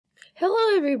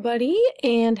Hello everybody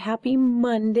and happy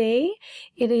Monday.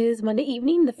 It is Monday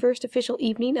evening, the first official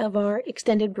evening of our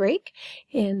extended break,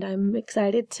 and I'm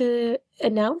excited to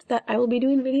announce that I will be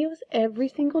doing videos every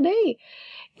single day.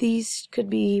 These could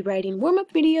be writing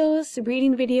warm-up videos,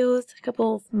 reading videos, a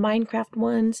couple of Minecraft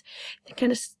ones, the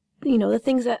kind of, the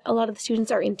things that a lot of the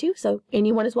students are into. So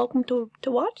anyone is welcome to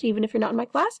watch, even if you're not in my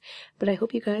class, but I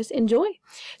hope you guys enjoy.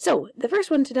 So the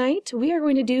first one tonight, we are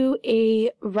going to do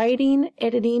a writing,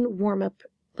 editing, warm-up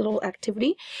little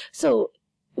activity. So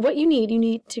what you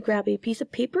need to grab a piece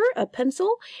of paper, a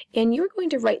pencil, and you're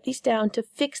going to write these down to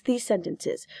fix these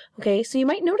sentences. Okay, so you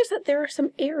might notice that there are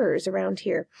some errors around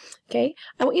here. Okay,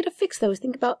 I want you to fix those.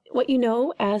 Think about what you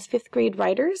know as 5th grade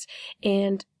writers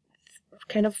and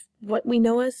kind of what we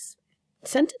know as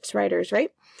sentence writers,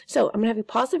 right? So I'm gonna have you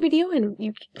pause the video and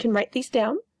you can write these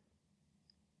down.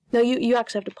 No, you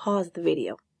actually have to pause the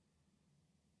video.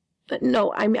 But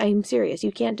no, I'm serious.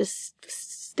 You can't just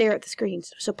stare at the screen.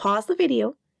 So pause the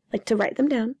video, like to write them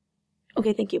down.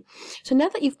 Okay, thank you. So now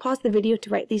that you've paused the video to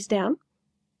write these down,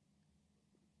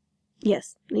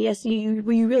 yes, you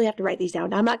really have to write these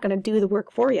down. I'm not gonna do the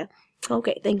work for you.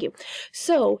 Okay, thank you.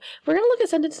 So we're gonna look at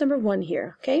sentence number 1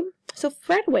 here. Okay, so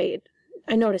right away,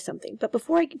 I noticed something, but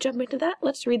before I jump into that,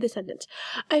 let's read the sentence.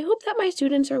 I hope that my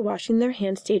students are washing their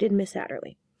hands, stated Miss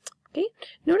Adderley. Okay,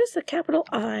 notice the capital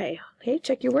I. Okay,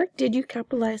 check your work. Did you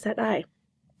capitalize that I?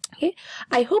 Okay,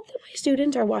 I hope that my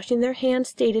students are washing their hands,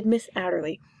 stated Miss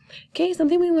Adderley. Okay,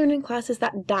 something we learned in class is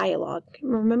that dialogue.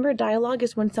 Remember, dialogue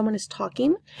is when someone is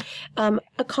talking.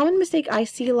 A common mistake I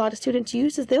see a lot of students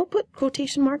use is they'll put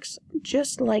quotation marks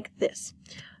just like this.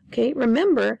 Okay,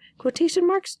 remember, quotation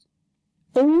marks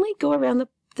only go around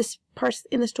this part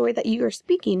in the story that you are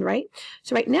speaking, right?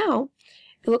 So right now,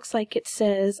 it looks like it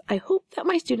says, I hope that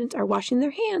my students are washing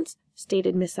their hands,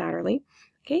 stated Miss Adderley.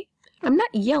 Okay, I'm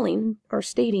not yelling or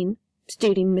stating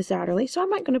Miss Adderley, so I'm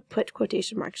not going to put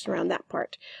quotation marks around that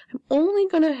part. I'm only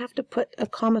going to have to put a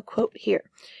comma quote here.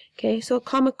 Okay, so a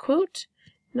comma quote,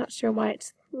 not sure why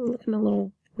it's looking a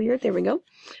little weird. There we go.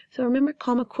 So remember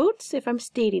comma quotes if I'm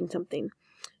stating something.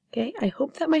 Okay, I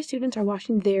hope that my students are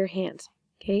washing their hands.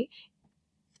 Okay,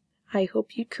 I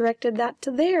hope you corrected that to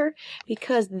their,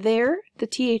 because their, the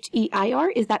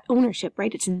T-H-E-I-R, is that ownership,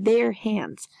 right? It's their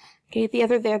hands. Okay, the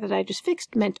other there that I just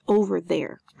fixed meant over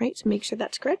there, right? So make sure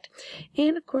that's correct.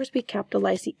 And of course, we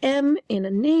capitalize the M in a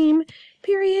name,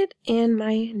 period, and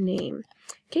my name.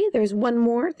 Okay, there's one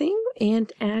more thing,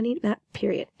 and adding that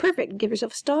period. Perfect. Give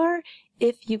yourself a star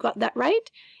if you got that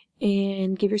right,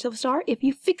 and give yourself a star if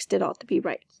you fixed it all to be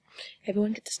right.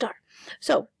 Everyone gets a star.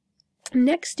 So,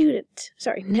 next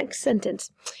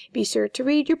sentence. Be sure to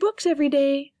read your books every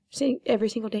day, every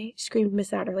single day, screamed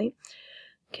Miss Adderley.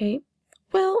 Okay,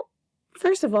 well,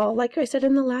 first of all, like I said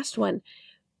in the last one,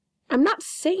 I'm not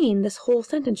saying this whole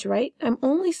sentence, right? I'm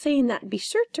only saying that be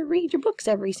sure to read your books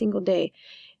every single day.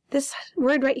 This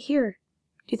word right here,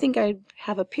 do you think I'd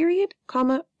have a period,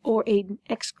 comma, or an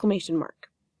exclamation mark?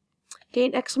 Okay,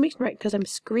 an exclamation mark, because I'm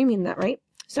screaming that, right?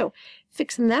 So,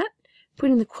 fixing that,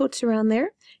 putting the quotes around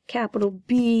there, capital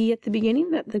B at the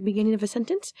beginning of a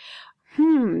sentence.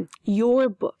 Your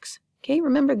books. Okay,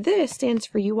 remember this stands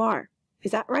for you are.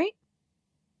 Is that right?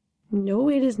 No,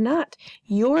 it is not.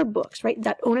 Your books, right?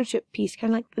 That ownership piece,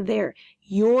 kind of like the there.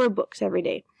 Your books every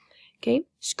day. Okay,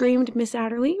 screamed Miss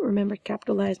Adderley. Remember,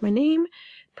 capitalize my name.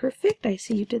 Perfect, I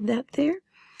see you did that there.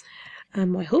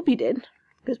 Well, I hope you did,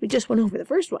 because we just went over the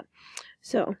first one.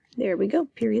 So, there we go,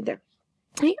 period there.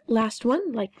 Okay, last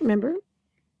one, remember,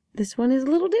 this one is a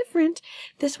little different.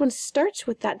 This one starts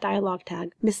with that dialogue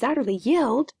tag. Miss Adderley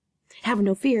yelled, have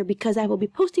no fear, because I will be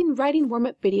posting writing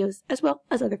warm-up videos as well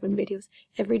as other fun videos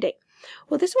every day.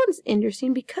 Well, this one's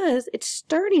interesting because it's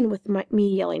starting with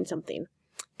me yelling something.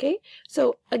 Okay,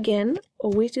 so again,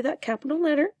 always do that capital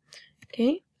letter.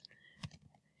 Okay,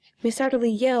 Miss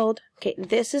Adderley yelled. Okay,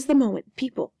 this is the moment,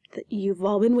 people, that you've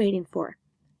all been waiting for.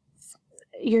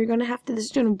 You're going to have to, this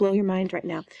is going to blow your mind right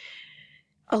now.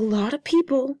 A lot of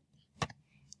people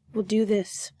will do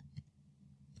this.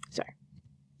 Sorry.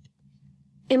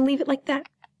 And leave it like that.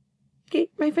 Okay,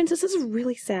 my friends, this is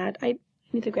really sad. I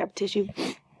need to grab a tissue.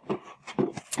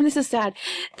 And this is sad.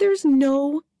 There's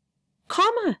no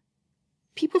comma.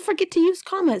 People forget to use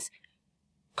commas.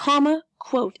 Comma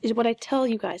quote is what I tell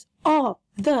you guys all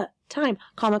the time.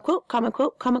 Comma quote, comma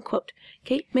quote, comma quote.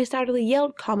 Okay, Miss Adderley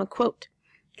yelled, comma quote.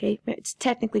 Okay, it's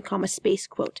technically comma space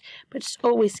quote, but it's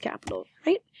always capital,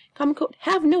 right? Comma quote,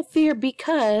 have no fear,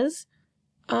 because,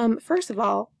 first of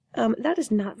all, that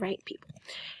is not right, people.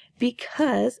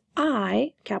 Because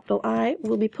I, capital I,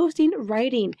 will be posting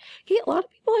writing. Okay, a lot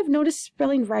of people have noticed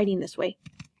spelling writing this way.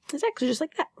 It's actually just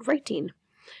like that, writing.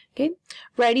 Okay,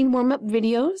 writing warm-up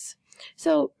videos.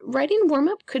 So writing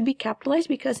warm-up could be capitalized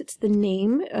because it's the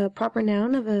name, proper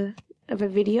noun of a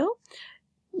video.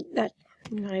 That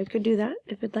I could do that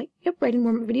if I'd like. Yep, writing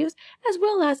warm-up videos, as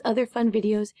well as other fun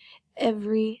videos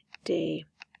every day.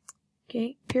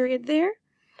 Okay, period there.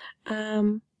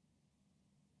 I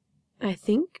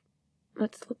think,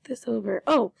 let's look this over.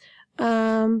 Oh,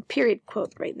 period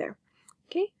quote right there.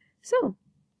 Okay, so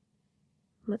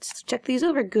let's check these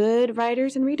over. Good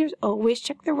writers and readers always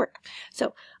check their work.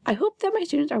 So I hope that my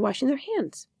students are washing their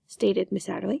hands, stated Miss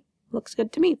Adderley. Looks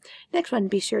good to me. Next one,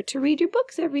 be sure to read your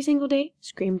books every single day,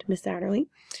 screamed Miss Adderley.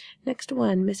 Next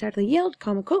one, Miss Adderley yelled,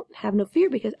 comma, quote, have no fear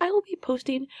because I will be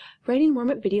posting writing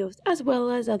warm-up videos as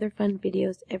well as other fun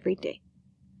videos every day.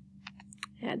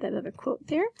 Add that other quote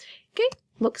there. Okay,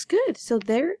 looks good. So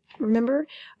there, remember,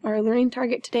 our learning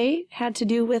target today had to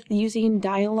do with using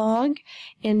dialogue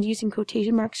and using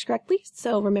quotation marks correctly.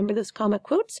 So remember those comma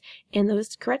quotes and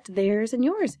those correct theirs and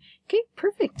yours. Okay,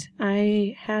 perfect.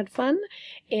 I had fun,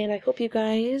 and I hope you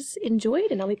guys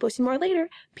enjoyed, and I'll be posting more later.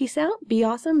 Peace out, be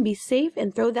awesome, be safe,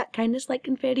 and throw that kindness like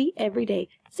confetti every day.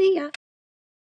 See ya!